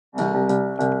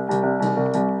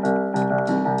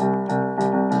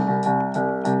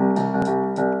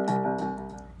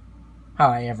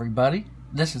Hi everybody,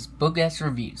 this is Boogass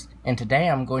Reviews, and today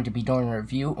I'm going to be doing a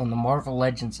review on the Marvel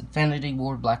Legends Infinity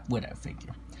War Black Widow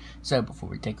figure. So before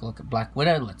we take a look at Black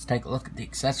Widow, let's take a look at the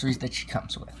accessories that she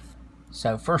comes with.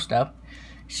 So first up,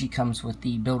 she comes with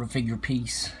the Build-A-Figure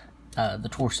piece, the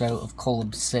torso of Cull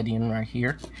Obsidian right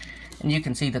here. And you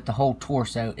can see that the whole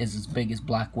torso is as big as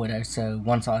Black Widow, so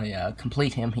once I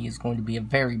complete him, he is going to be a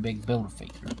very big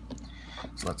Build-A-Figure.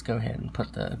 So let's go ahead and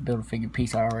put the Build-A-Figure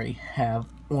piece I already have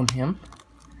on him.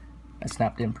 I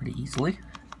snapped in pretty easily.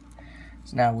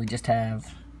 So now we just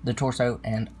have the torso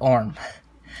and arm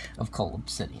of Cull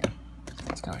Obsidian. So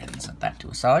let's go ahead and set that to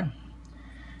a side.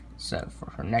 So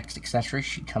for her next accessory,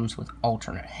 she comes with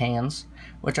alternate hands,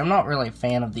 which I'm not really a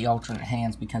fan of the alternate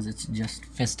hands because it's just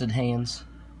fisted hands.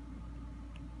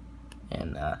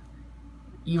 And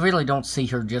you really don't see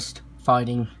her just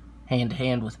fighting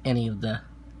hand-to-hand with any of the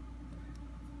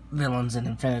villains in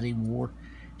Infinity War.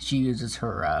 She uses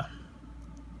her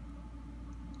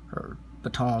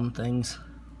baton things.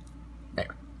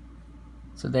 There.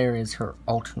 So there is her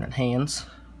alternate hands.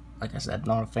 Like I said,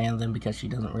 not a fan of them because she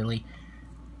doesn't really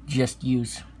just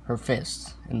use her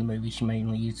fists. In the movie, she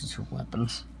mainly uses her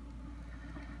weapons.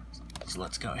 So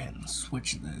let's go ahead and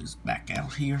switch those back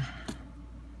out here.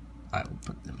 I will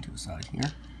put them to the side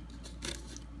here.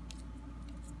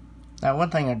 Now, one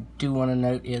thing I do want to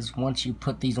note is once you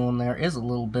put these on, there is a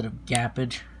little bit of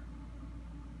gappage.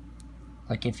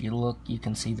 Like if you look, you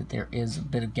can see that there is a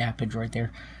bit of gappage right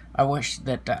there. I wish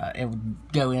that it would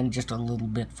go in just a little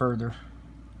bit further.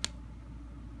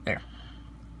 There.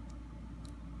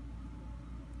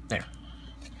 There.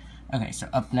 Okay, so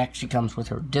up next she comes with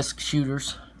her disc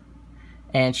shooters.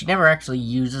 And she never actually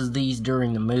uses these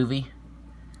during the movie.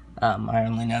 I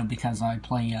only know because I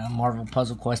play Marvel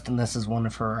Puzzle Quest, and this is one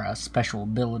of her special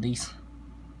abilities.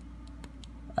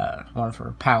 One of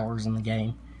her powers in the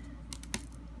game.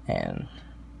 And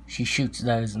she shoots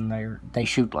those, and they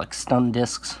shoot like stun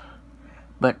discs.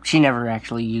 But she never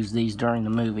actually used these during the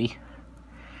movie.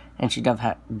 And she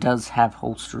does have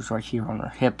holsters right here on her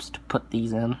hips to put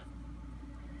these in.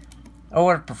 I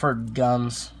would have preferred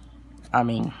guns. I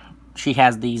mean, she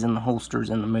has these in the holsters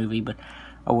in the movie, but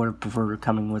I would have preferred her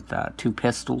coming with 2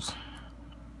 pistols.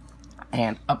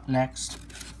 And up next,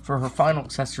 for her final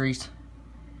accessories,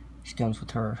 she comes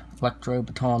with her electro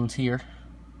batons here.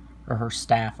 Or her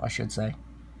staff, I should say.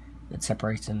 It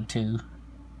separates in 2.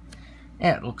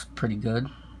 And it looks pretty good.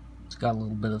 It's got a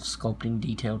little bit of sculpting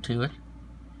detail to it.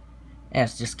 And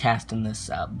it's just cast in this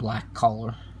black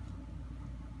collar.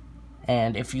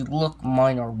 And if you look,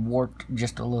 mine are warped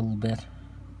just a little bit.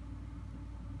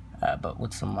 But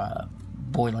with some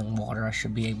boiling water, I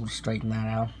should be able to straighten that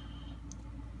out.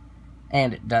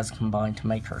 And it does combine to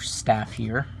make her staff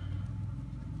here.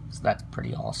 So that's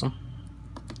pretty awesome.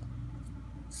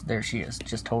 So there she is,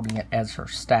 just holding it as her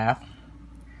staff.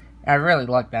 I really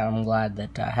like that. I'm glad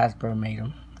that Hasbro made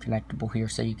them connectable here,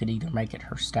 so you could either make it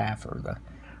her staff or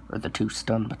the 2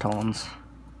 stun batons.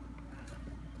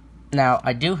 Now,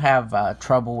 I do have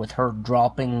trouble with her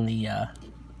dropping the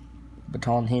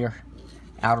baton here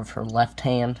out of her left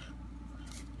hand.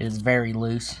 It is very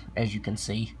loose, as you can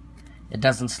see. It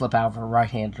doesn't slip out of her right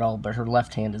hand at all, but her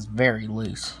left hand is very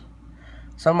loose.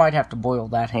 So I might have to boil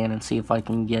that hand and see if I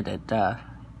can get it,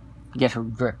 get her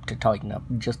grip to tighten up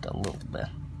just a little bit.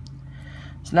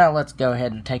 So now let's go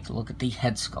ahead and take a look at the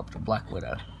head sculpt of Black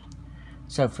Widow.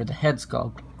 So for the head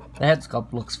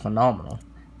sculpt looks phenomenal.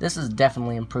 This is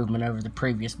definitely improvement over the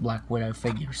previous Black Widow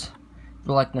figures.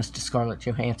 The likeness to Scarlett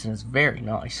Johansson is very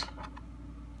nice.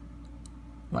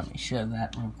 Let me show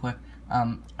that real quick.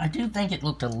 I do think it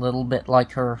looked a little bit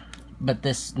like her, but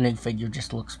this new figure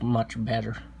just looks much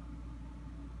better.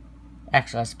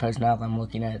 Actually, I suppose now that I'm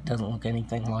looking at it, it doesn't look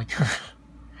anything like her.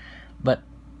 But,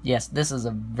 yes, this is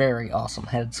a very awesome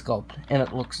head sculpt, and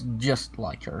it looks just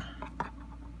like her.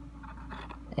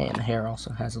 And the hair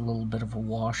also has a little bit of a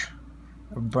wash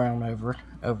of brown over it,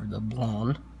 over the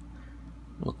blonde.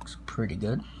 Looks pretty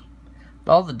good.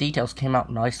 But all the details came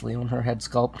out nicely on her head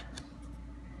sculpt.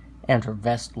 And her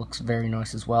vest looks very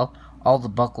nice as well. All the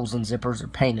buckles and zippers are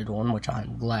painted on, which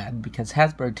I'm glad, because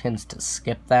Hasbro tends to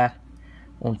skip that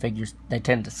on figures. They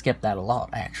tend to skip that a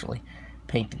lot, actually,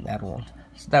 painting that on.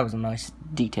 So that was a nice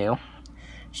detail.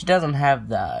 She doesn't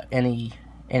have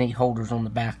any holders on the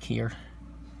back here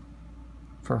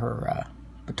for her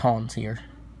batons here,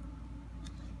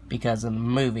 because in the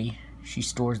movie she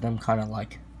stores them kind of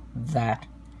like that.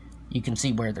 You can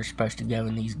see where they're supposed to go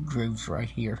in these grooves right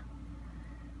here.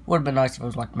 Would have been nice if it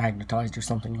was like magnetized or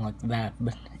something like that,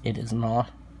 but it is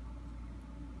not.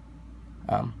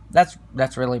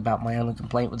 That's really about my only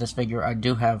complaint with this figure. I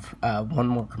do have one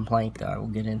more complaint that I will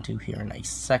get into here in a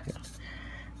second.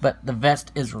 But the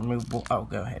vest is removable. I'll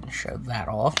go ahead and show that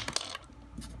off.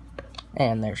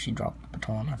 And there, she dropped the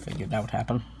baton. I figured that would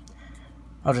happen.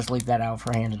 I'll just leave that out of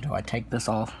her hand until I take this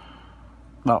off.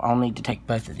 Well, I'll need to take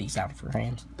both of these out of her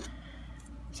hands.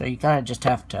 So you kind of just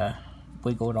have to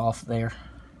wiggle it off there.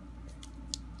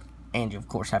 And you, of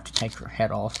course, have to take her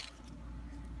head off.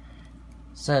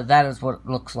 So that is what it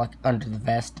looks like under the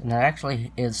vest. And it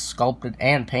actually is sculpted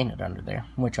and painted under there,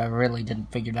 which I really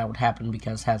didn't figure that would happen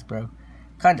because Hasbro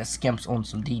kind of skimps on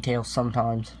some details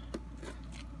sometimes.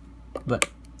 But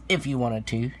if you wanted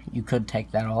to, you could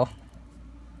take that off.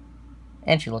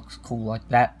 And she looks cool like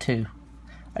that too.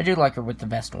 I do like her with the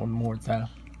vest on more though.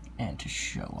 And to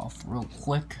show off real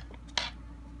quick,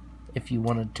 if you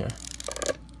wanted to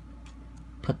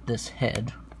put this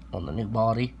head on the new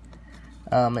body,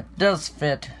 it does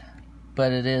fit,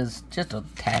 but it is just a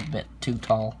tad bit too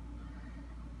tall.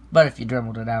 But if you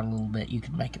dribbled it out a little bit, you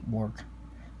could make it work.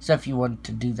 So if you wanted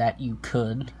to do that, you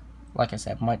could. Like I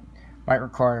said, might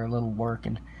require a little work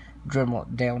and dribble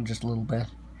it down just a little bit.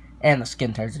 And the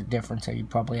skin tones are different, so you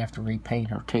probably have to repaint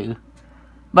her too.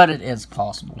 But it is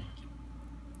possible.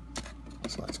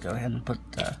 So let's go ahead and put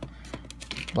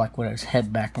Black Widow's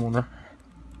head back on her.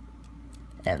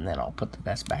 And then I'll put the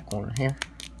vest back on her here.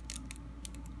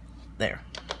 There.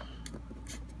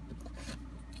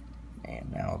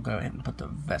 And now I'll go ahead and put the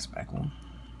vest back on.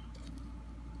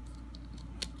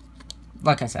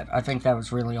 Like I said, I think that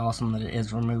was really awesome that it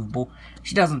is removable.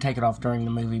 She doesn't take it off during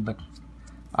the movie, but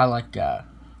I like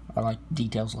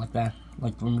details like that,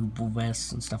 like removable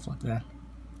vests and stuff like that.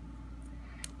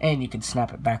 And you can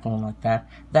snap it back on like that.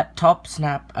 That top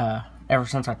snap, ever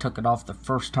since I took it off the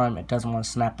first time, it doesn't want to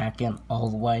snap back in all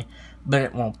the way, but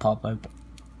it won't pop open.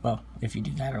 Well, if you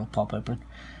do that, it'll pop open.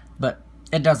 But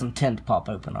it doesn't tend to pop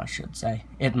open, I should say.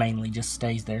 It mainly just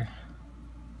stays there.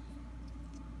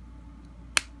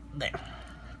 There.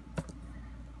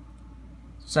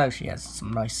 So she has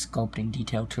some nice sculpting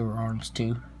detail to her arms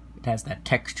too. It has that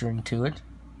texturing to it.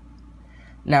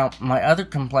 Now, my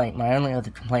only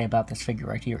other complaint about this figure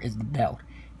right here is the belt.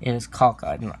 It is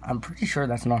cockeyed, and I'm pretty sure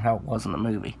that's not how it was in the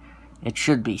movie. It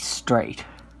should be straight.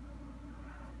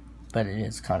 But it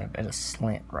is kind of at a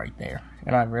slant right there,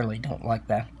 and I really don't like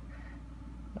that.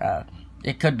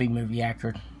 It could be movie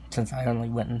accurate, since I only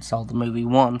went and saw the movie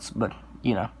once, but,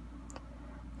 you know,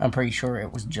 I'm pretty sure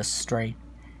it was just straight.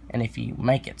 And if you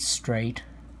make it straight,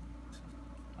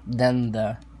 then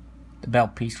the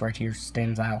belt piece right here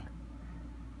stands out.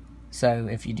 So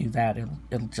if you do that,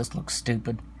 it'll just look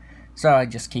stupid. So I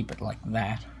just keep it like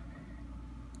that.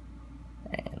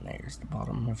 And there's the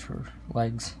bottom of her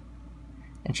legs.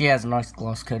 And she has a nice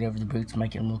gloss coat over the boots,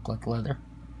 making them look like leather.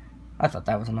 I thought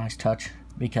that was a nice touch,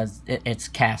 because it's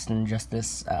cast in just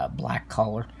this black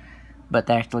collar. But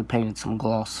they actually painted some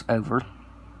gloss over it,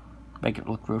 make it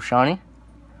look real shiny.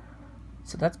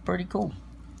 So that's pretty cool.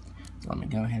 So let me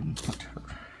go ahead and put her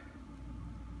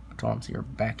batons here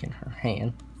back in her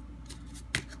hand.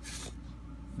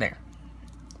 There.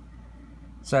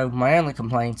 So my only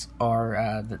complaints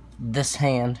are that this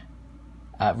hand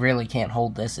really can't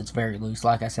hold this. It's very loose.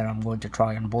 Like I said, I'm going to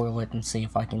try and boil it and see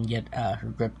if I can get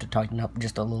her grip to tighten up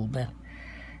just a little bit.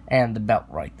 And the belt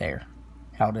right there,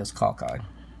 how it is cockeyed.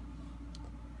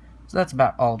 So that's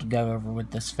about all to go over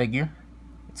with this figure.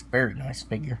 It's a very nice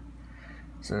figure.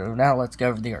 So now let's go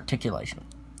over the articulation.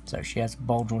 So she has a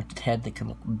ball jointed head that can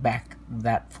look back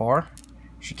that far.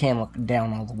 She can look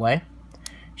down all the way.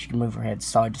 She can move her head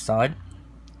side to side.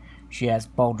 She has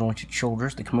ball jointed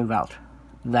shoulders that can move out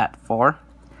that far.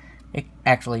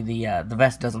 Actually, the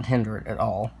vest doesn't hinder it at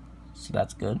all, so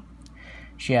that's good.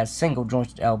 She has single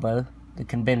jointed elbow that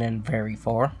can bend in very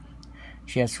far.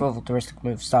 She has swivel wrist that can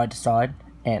move side to side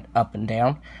and up and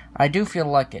down. I do feel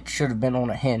like it should have been on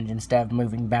a hinge instead of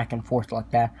moving back and forth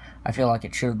like that. I feel like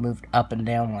it should have moved up and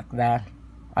down like that.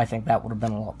 I think that would have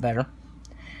been a lot better.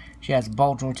 She has a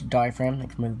ball jointed diaphragm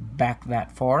that can move back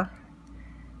that far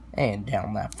and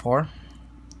down that far.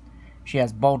 She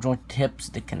has ball jointed hips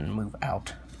that can move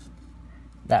out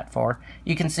that far.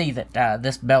 You can see that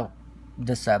this belt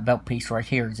piece right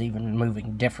here is even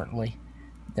moving differently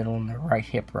than on the right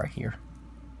hip right here.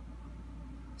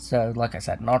 So, like I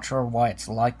said, not sure why it's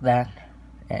like that,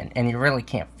 and you really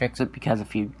can't fix it, because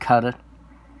if you cut it,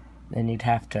 then you'd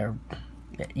have to,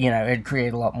 you know, it'd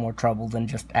create a lot more trouble than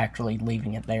just actually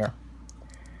leaving it there.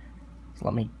 So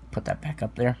let me put that back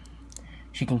up there.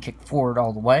 She can kick forward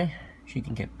all the way. She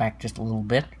can kick back just a little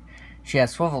bit. She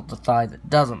has swivel to thigh that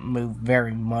doesn't move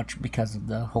very much because of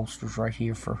the holsters right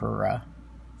here for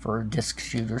her disc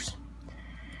shooters.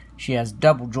 She has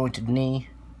double jointed knee,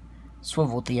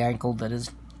 swivel at the ankle that is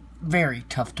very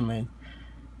tough to move.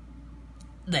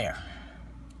 There.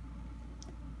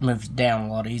 moves down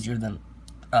a lot easier than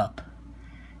up.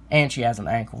 And she has an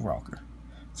ankle rocker.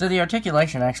 So the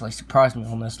articulation actually surprised me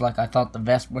on this. Like, I thought the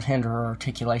vest would hinder her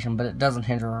articulation, but it doesn't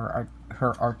hinder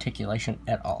her articulation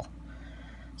at all.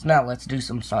 So now let's do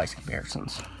some size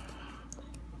comparisons.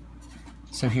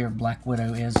 So here Black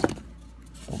Widow is,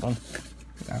 hold on,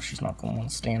 now she's not going to want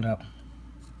to stand up.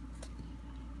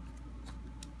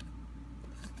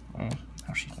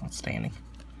 Now she's not standing.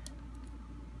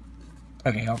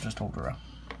 Okay, I'll just hold her up.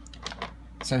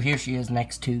 So here she is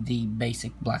next to the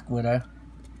basic Black Widow.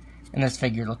 And this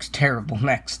figure looks terrible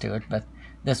next to it, but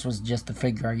this was just the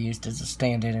figure I used as a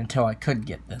stand-in until I could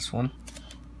get this one.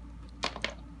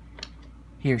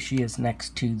 Here she is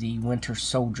next to the Winter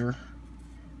Soldier,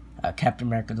 Captain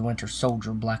America the Winter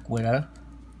Soldier Black Widow.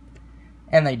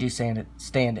 And they do stand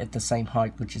at the same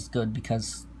height, which is good,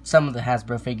 because some of the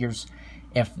Hasbro figures,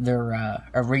 if they're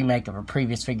a remake of a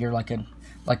previous figure, like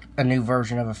a new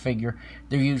version of a figure,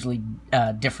 they're usually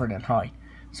different in height.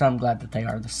 So I'm glad that they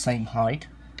are the same height.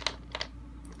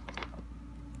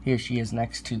 Here she is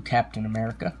next to Captain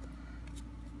America.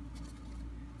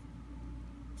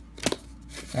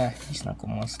 He's not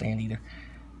going to want to stand either.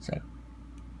 So,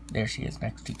 there she is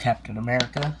next to Captain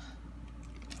America.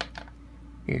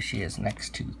 Here she is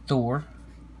next to Thor,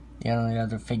 the only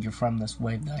other figure from this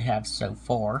wave that I have so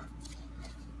far.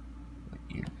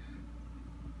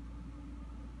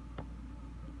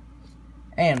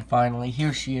 And finally,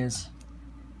 here she is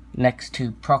next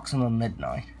to Proxima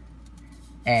Midnight.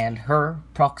 And her,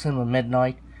 Proxima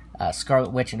Midnight,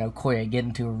 Scarlet Witch, and Okoye get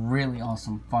into a really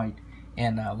awesome fight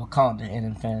in Wakanda in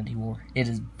Infinity War. It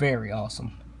is very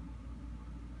awesome.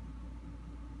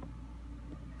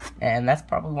 And that's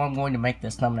probably what I'm going to make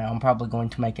this thumbnail. I'm probably going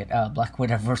to make it Black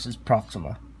Widow versus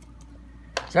Proxima.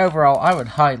 So overall, I would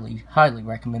highly, highly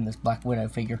recommend this Black Widow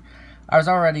figure. I was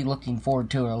already looking forward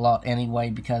to it a lot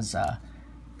anyway because,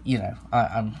 you know,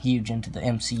 I'm huge into the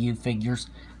MCU figures.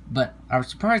 But I was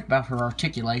surprised about her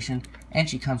articulation, and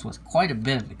she comes with quite a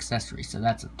bit of accessories, so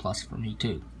that's a plus for me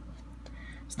too.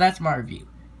 So that's my review.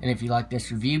 And if you like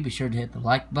this review, be sure to hit the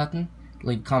like button,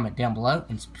 leave a comment down below,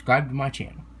 and subscribe to my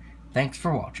channel. Thanks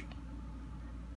for watching.